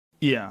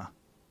Yeah.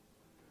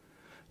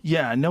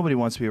 Yeah, nobody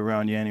wants to be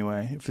around you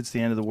anyway. If it's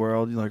the end of the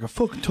world, you're like, I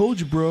fucking told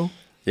you, bro.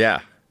 Yeah.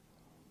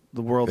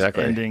 The world's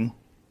ending.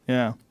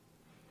 Yeah.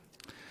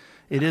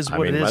 It is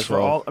what it is for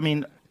all. I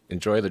mean,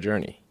 enjoy the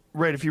journey.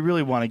 Right. If you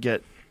really want to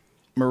get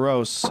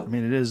morose, I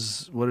mean, it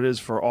is what it is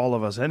for all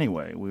of us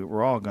anyway.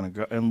 We're all going to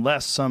go,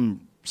 unless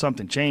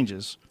something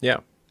changes. Yeah.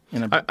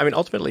 I mean,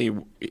 ultimately,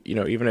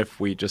 even if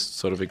we just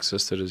sort of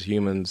existed as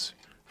humans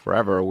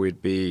forever,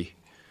 we'd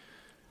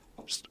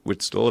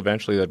still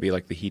eventually, that'd be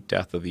like the heat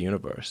death of the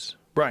universe.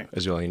 Right. A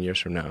zillion years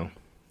from now.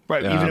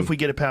 Right. Even if we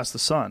get it past the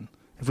sun.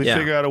 If we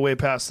figure out a way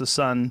past the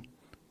sun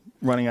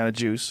running out of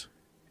juice.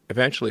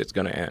 Eventually it's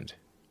going to end.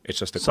 It's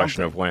just a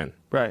question of when.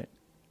 Right.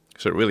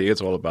 So it really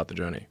is all about the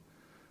journey.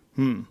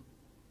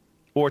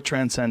 Or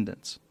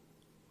transcendence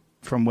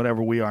from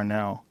whatever we are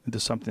now into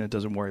something that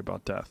doesn't worry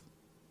about death.